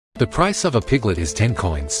The price of a piglet is 10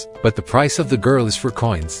 coins, but the price of the girl is 4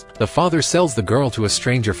 coins. The father sells the girl to a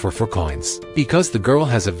stranger for 4 coins. Because the girl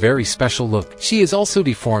has a very special look, she is also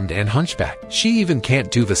deformed and hunchbacked. She even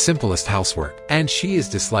can't do the simplest housework, and she is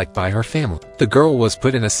disliked by her family. The girl was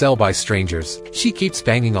put in a cell by strangers. She keeps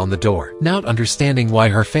banging on the door, not understanding why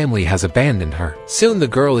her family has abandoned her. Soon the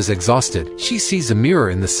girl is exhausted. She sees a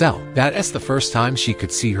mirror in the cell. That is the first time she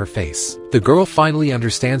could see her face. The girl finally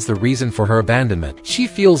understands the reason for her abandonment. She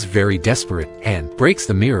feels very desperate and breaks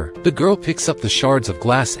the mirror. The girl picks up the shards of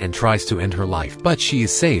glass and tries to end her life, but she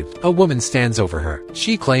is saved. A woman stands over her.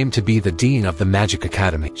 She claimed to be the dean of the Magic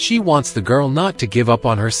Academy. She wants the girl not to give up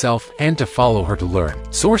on herself and to follow her to learn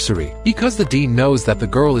sorcery, because the dean knows that the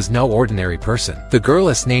girl is no ordinary person. The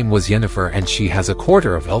girl's name was Yennefer and she has a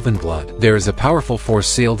quarter of elven blood. There is a powerful force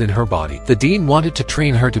sealed in her body. The dean wanted to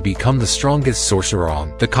train her to become the strongest sorcerer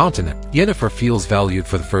on the continent. Yennefer feels valued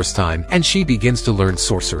for the first time, and she begins to learn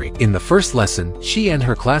sorcery. In the first lesson, she and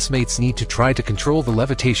her classmates need to try to control the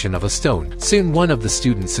levitation of a stone. Soon one of the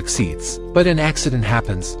students succeeds, but an accident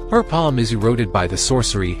happens. Her palm is eroded by the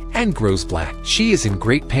sorcery and grows black. She is in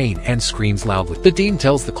great pain and screams loudly. The dean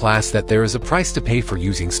tells the class that there is a price to pay for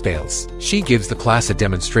using spells. She gives the class a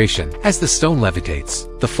demonstration. As the stone levitates,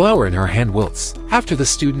 the flower in her hand wilts. After the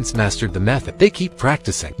students mastered the method, they keep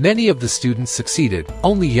practicing. Many of the students succeeded.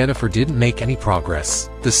 Only Yennefer didn't make any progress.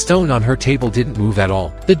 The stone on her table didn't move at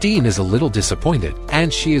all. The dean is a little disappointed,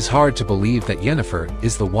 and she is hard to believe that Yennefer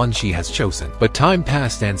is the one she has chosen. But time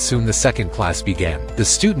passed and soon the second class began. The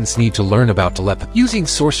students need to learn about telepathy, using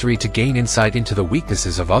sorcery to gain insight into the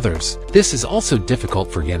weaknesses of others. This is also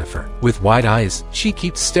difficult for Yennefer. With wide eyes, she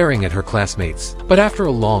keeps staring at her classmates. But after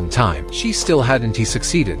a long time, she still hadn't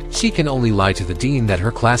succeeded. She can only lie to the dean that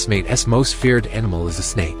her classmate's most feared animal is a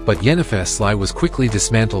snake. But Yennefer's lie was quickly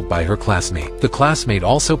dismantled by her classmate. The classmate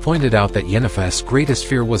also pointed out that Yennefer's greatest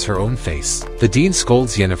fear was her own face. The dean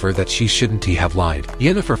scolds Yennefer that she shouldn't have lied.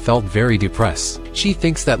 Yennefer felt very depressed. She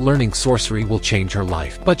thinks that learning sorcery will change her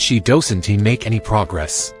life, but she doesn't make any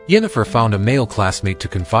progress. Yennefer found a male classmate to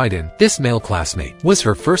confide in. This male classmate was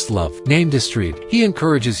her first love, named Astrid. He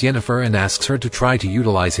encourages Yennefer and asks her to try to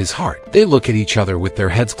utilize his heart. They look at each other with their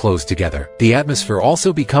heads closed together. The atmosphere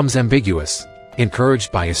also becomes ambiguous.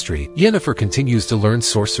 Encouraged by Astrid, Yennefer continues to learn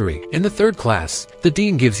sorcery. In the third class, the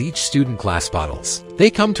dean gives each student glass bottles. They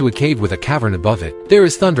come to a cave with a cavern above it. There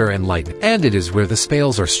is thunder and lightning, and it is where the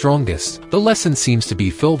spells are strongest. The lesson seems to be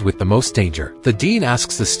filled with the most danger. The dean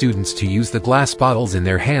asks the students to use the glass bottles in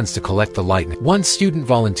their hands to collect the lightning. One student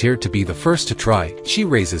volunteered to be the first to try. She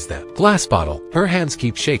raises the glass bottle. Her hands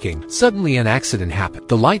keep shaking. Suddenly an accident happened.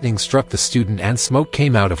 The lightning struck the student and smoke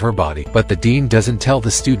came out of her body. But the dean doesn't tell the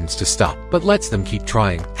students to stop, but lets them keep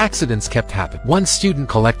trying. Accidents kept happening. One student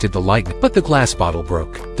collected the lightning, but the glass bottle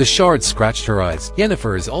broke. The shards scratched her eyes.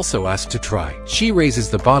 Yennefer is also asked to try. She raises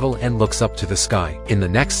the bottle and looks up to the sky. In the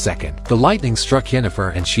next second, the lightning struck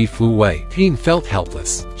Yennefer and she flew away. Jean felt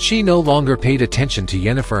helpless. She no longer paid attention to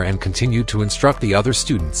Yennefer and continued to instruct the other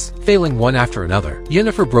students, failing one after another.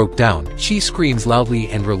 Yennefer broke down. She screams loudly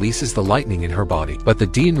and releases the lightning in her body, but the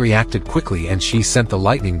dean reacted quickly and she sent the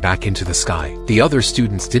lightning back into the sky. The other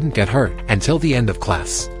students didn't get hurt until the end of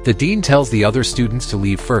class. The dean tells the other students to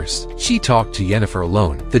leave first. She talked to Yennefer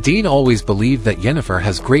alone. The dean always believed that Yennefer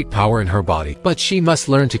has great power in her body, but she must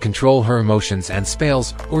learn to control her emotions and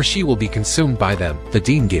spells or she will be consumed by them. The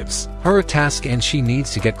dean gives her a task and she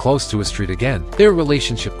needs to get close to Astrid again. Their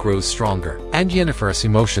relationship grows stronger, and Yennefer's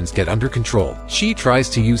emotions get under control. She tries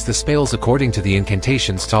to use the spells according to the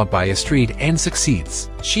incantations taught by Astrid and succeeds.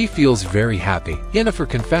 She feels very happy. Yennefer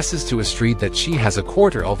confesses to Astrid that she has a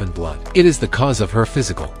quarter elven blood. It is the cause of her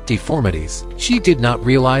physical deformities. She did not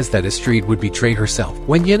realize that Astrid would betray herself.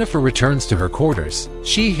 When Yennefer returns to her quarters,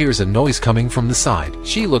 she hears a noise coming from the side.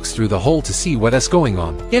 She looks through the hole to see what is going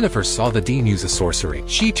on. Yennefer saw the dean use a sorcery.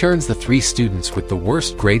 She turns the 3 students with the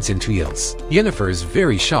worst grades into eels. Yennefer is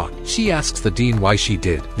very shocked. She asks the dean why she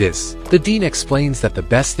did this. The dean explains that the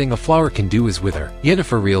best thing a flower can do is wither.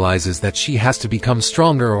 Yennefer realizes that she has to become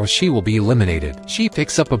stronger or she will be eliminated. She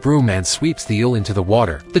picks up a broom and sweeps the eel into the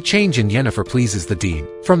water. The change in Yennefer pleases the dean.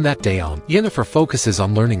 From that day on, Yennefer focuses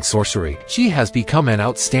on learning sorcery. She has become an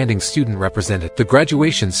outstanding student representative. The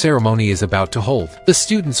graduation ceremony is about to hold. The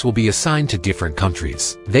students will be assigned to different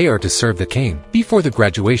countries. They are to serve the king. Before the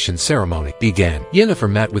graduation ceremony began,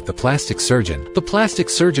 Yennefer met with the plastic surgeon. The plastic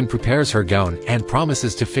surgeon prepares her gown and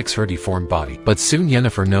promises to fix her deformity. deformed body. But soon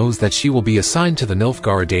Yennefer knows that she will be assigned to the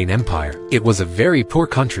Nilfgaardian Empire. It was a very poor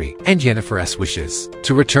country, and Yennefer's wishes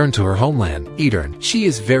to return to her homeland, Edirne. She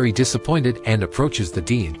is very disappointed and approaches the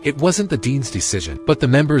Dean. It wasn't the Dean's decision, but the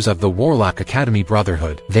members of the Warlock Academy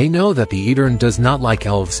Brotherhood. They know that the Edirne does not like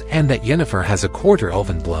elves and that Yennefer has a quarter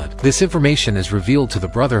elven blood. This information is revealed to the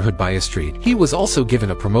Brotherhood by Astrid. He was also given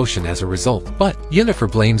a promotion as a result, but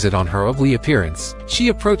Yennefer blames it on her ugly appearance. She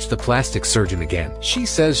approached the plastic surgeon again. She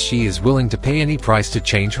says she is willing to pay any price to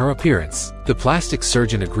change her appearance. The plastic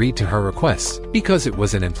surgeon agreed to her request because it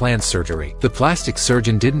was an implant surgery. The plastic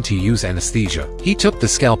surgeon didn't use anesthesia. He took the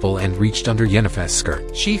scalpel and reached under Yennefer's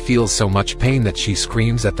skirt. She feels so much pain that she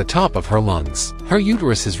screams at the top of her lungs. Her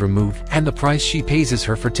uterus is removed, and the price she pays is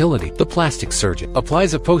her fertility. The plastic surgeon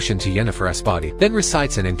applies a potion to Yennefer's body, then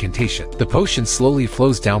recites an incantation. The potion slowly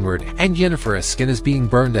flows downward, and Yennefer's skin is being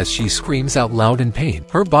burned as she screams out loud in pain.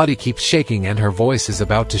 Her body keeps shaking and her voice is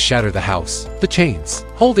about to shatter the house. The chains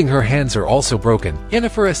holding her hands are also broken.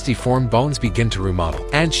 Yennefer's deformed bones begin to remodel,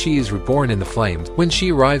 and she is reborn in the flames. When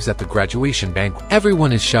she arrives at the graduation banquet,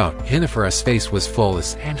 everyone is shocked. Yennefer's face was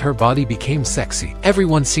flawless, and her body became sexy.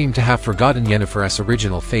 Everyone seemed to have forgotten Yennefer's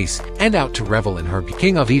original face and out to revel in her.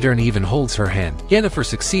 King of Edirne even holds her hand. Yennefer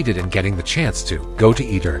succeeded in getting the chance to go to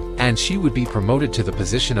Edirne, and she would be promoted to the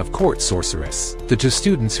position of court sorceress. The two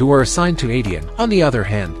students who are assigned to Edirne, on the other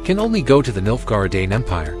hand, can only go to the Nilfgaardian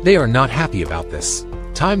Empire. They are not happy about this.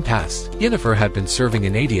 Time passed. Yennefer had been serving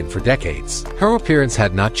in Edirne for decades. Her appearance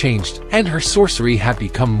had not changed, and her sorcery had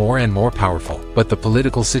become more and more powerful. But the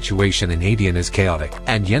political situation in Edirne is chaotic,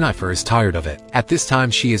 and Yennefer is tired of it. At this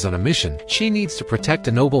time she is on a mission. She needs to protect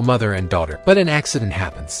a noble mother and daughter, but an accident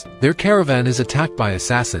happens. Their caravan is attacked by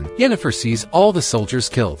assassin. Yennefer sees all the soldiers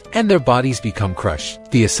killed, and their bodies become crushed.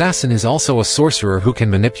 The assassin is also a sorcerer who can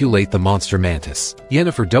manipulate the monster mantis.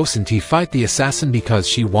 Yennefer doesn't fight the assassin because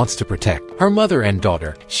she wants to protect her mother and daughter.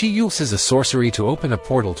 She uses a sorcery to open a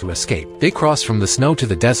portal to escape. They cross from the snow to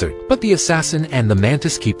the desert, but the assassin and the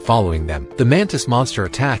mantis keep following them. The mantis monster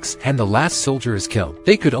attacks, and the last soldier is killed.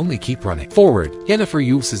 They could only keep running forward. Yennefer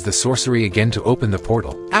uses the sorcery again to open the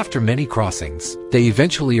portal. After many crossings, they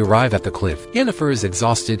eventually arrive at the cliff. Yennefer is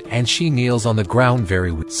exhausted, and she kneels on the ground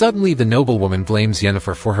very weak. Suddenly the noblewoman blames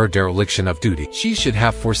Yennefer for her dereliction of duty. She should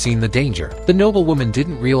have foreseen the danger. The noblewoman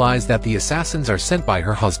didn't realize that the assassins are sent by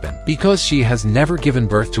her husband. Because she has never given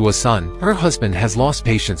birth to a son, her husband has lost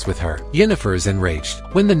patience with her. Yennefer is enraged.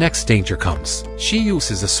 When the next danger comes, she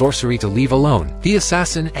uses a sorcery to leave alone. The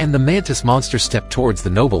assassin and the mantis monster step towards the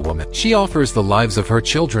noblewoman. She offers the lives of her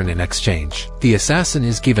children in exchange. The assassin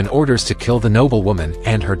is given orders to kill the noblewoman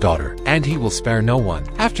and her daughter, and he will spare no one.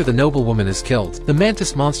 After the noblewoman is killed, the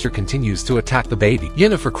mantis monster continues to attack the baby.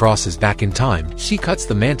 Yennefer crosses back in time. She cuts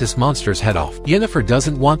the mantis monster's head off. Yennefer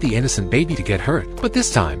doesn't want the innocent baby to get hurt, but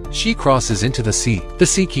this time, she crosses into the sea. The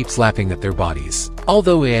sea keeps lapping at their bodies.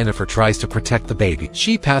 Although Yennefer tries to protect the baby,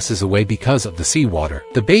 she passes away because of the seawater.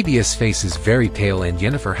 The baby's face is very pale, and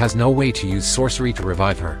Yennefer has no way to use sorcery to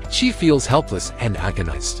revive her. She feels helpless and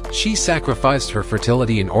agonized. She sacrificed her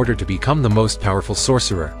fertility in order to become the most powerful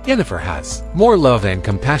sorcerer. Yennefer has more love and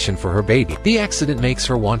compassion for her baby. The accident makes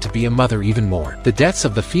her want to be a mother even more. The deaths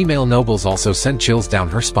of the female nobles also sent chills down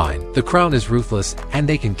her spine. The crown is ruthless, and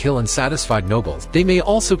they can kill unsatisfied nobles. They may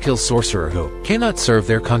also kill sorcerers who cannot serve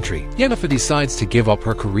their country. Yennefer decides to give up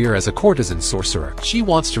her career as a courtesan sorcerer. She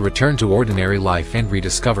wants to return to ordinary life and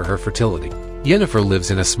rediscover her fertility. Yennefer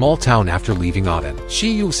lives in a small town after leaving Aden.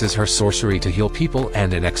 She uses her sorcery to heal people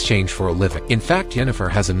and in exchange for a living. In fact,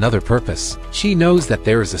 Yennefer has another purpose. She knows that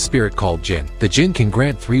there is a spirit called Jinn. The Jinn can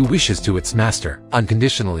grant 3 wishes to its master,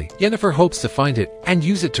 unconditionally. Yennefer hopes to find it and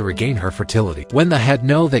use it to regain her fertility. When the head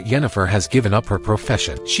know that Yennefer has given up her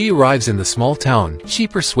profession, she arrives in the small town. She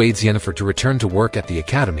persuades Yennefer to return to work at the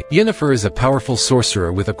academy. Yennefer is a powerful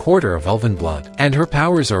sorcerer with a quarter of elven blood, and her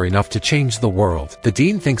powers are enough to change the world. The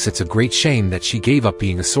dean thinks it's a great shame that she gave up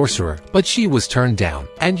being a sorcerer, but she was turned down,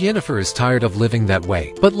 and Yennefer is tired of living that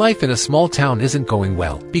way. But life in a small town isn't going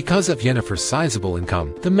well. Because of Yennefer's sizable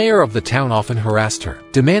income, the mayor of the town often harassed her,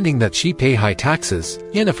 demanding that she pay high taxes.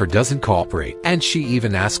 Yennefer doesn't cooperate, and she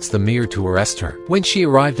even asks the mayor to arrest her. When she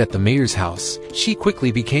arrived at the mayor's house, she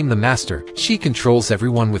quickly became the master. She controls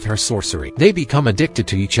everyone with her sorcery. They become addicted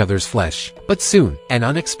to each other's flesh. But soon, an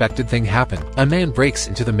unexpected thing happened. A man breaks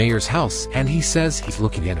into the mayor's house, and he says he's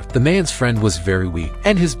looking at Yennefer. The man's friend was very weak,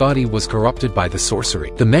 and his body was corrupted by the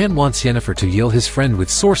sorcery. The man wants Yennefer to heal his friend with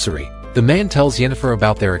sorcery, The man tells Yennefer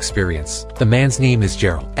about their experience. The man's name is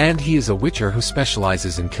Gerald, and he is a witcher who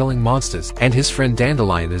specializes in killing monsters, and his friend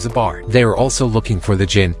Dandelion is a bard. They are also looking for the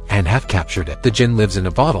djinn, and have captured it. The djinn lives in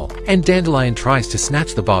a bottle, and Dandelion tries to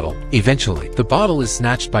snatch the bottle. Eventually, the bottle is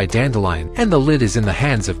snatched by Dandelion, and the lid is in the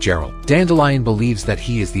hands of Gerald. Dandelion believes that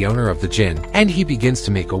he is the owner of the djinn, and he begins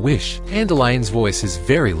to make a wish. Dandelion's voice is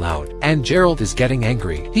very loud, and Gerald is getting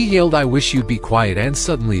angry. He yelled, "I wish you'd be quiet," and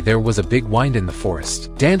suddenly there was a big wind in the forest.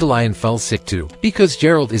 Dandelion fell sick too, because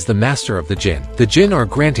Gerald is the master of the djinn. The djinn are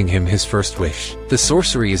granting him his first wish. The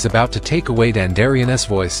sorcery is about to take away Dandelion's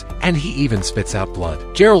voice, and he even spits out blood.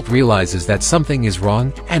 Gerald realizes that something is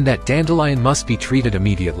wrong, and that Dandelion must be treated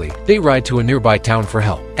immediately. They ride to a nearby town for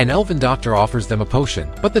help. An elven doctor offers them a potion,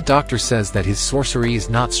 but the doctor says that his sorcery is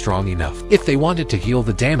not strong enough. If they wanted to heal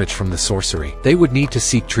the damage from the sorcery, they would need to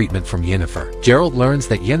seek treatment from Yennefer. Gerald learns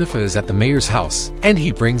that Yennefer is at the mayor's house, and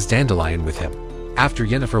he brings Dandelion with him. After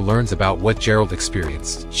Yennefer learns about what Gerald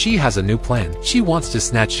experienced, she has a new plan. She wants to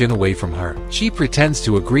snatch Jin away from her. She pretends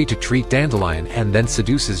to agree to treat Dandelion and then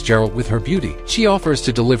seduces Gerald with her beauty. She offers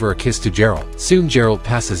to deliver a kiss to Gerald. Soon Gerald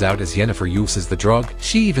passes out as Yennefer uses the drug.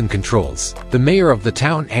 She even controls the mayor of the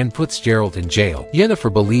town and puts Gerald in jail.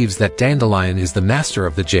 Yennefer believes that Dandelion is the master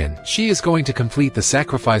of the djinn. She is going to complete the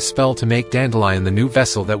sacrifice spell to make Dandelion the new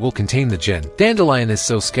vessel that will contain the djinn. Dandelion is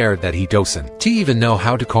so scared that he doesn't even know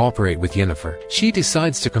how to cooperate with Yennefer. She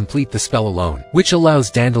decides to complete the spell alone, which allows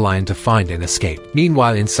Dandelion to find and escape.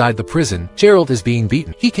 Meanwhile, inside the prison, Gerald is being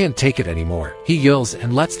beaten. He can't take it anymore. He yells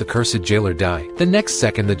and lets the cursed jailer die. The next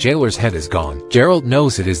second, the jailer's head is gone. Gerald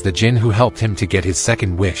knows it is the djinn who helped him to get his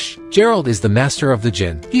second wish. Gerald is the master of the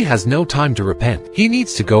djinn. He has no time to repent. He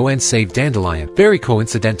needs to go and save Dandelion. Very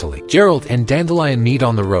coincidentally, Gerald and Dandelion meet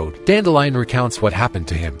on the road. Dandelion recounts what happened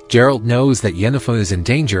to him. Gerald knows that Yennefer is in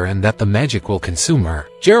danger and that the magic will consume her.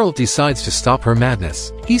 Gerald decides to stop her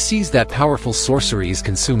madness. He sees that powerful sorcery is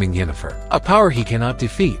consuming Yennefer, a power he cannot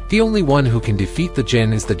defeat. The only one who can defeat the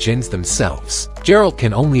djinn is the djinns themselves. Gerald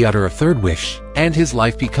can only utter a third wish, and his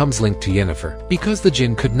life becomes linked to Yennefer, because the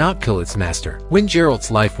djinn could not kill its master. When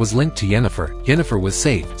Gerald's life was linked to Yennefer, Yennefer was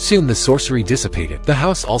saved. Soon the sorcery dissipated. The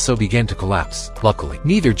house also began to collapse. Luckily,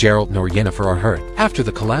 neither Gerald nor Yennefer are hurt. After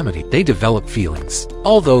the calamity, they developed feelings.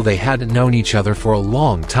 Although they hadn't known each other for a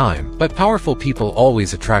long time, but powerful people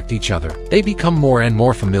always attract each other. They become more and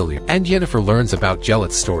more familiar, and Yennefer learns about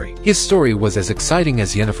Gerald's story. His story was as exciting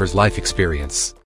as Yennefer's life experience.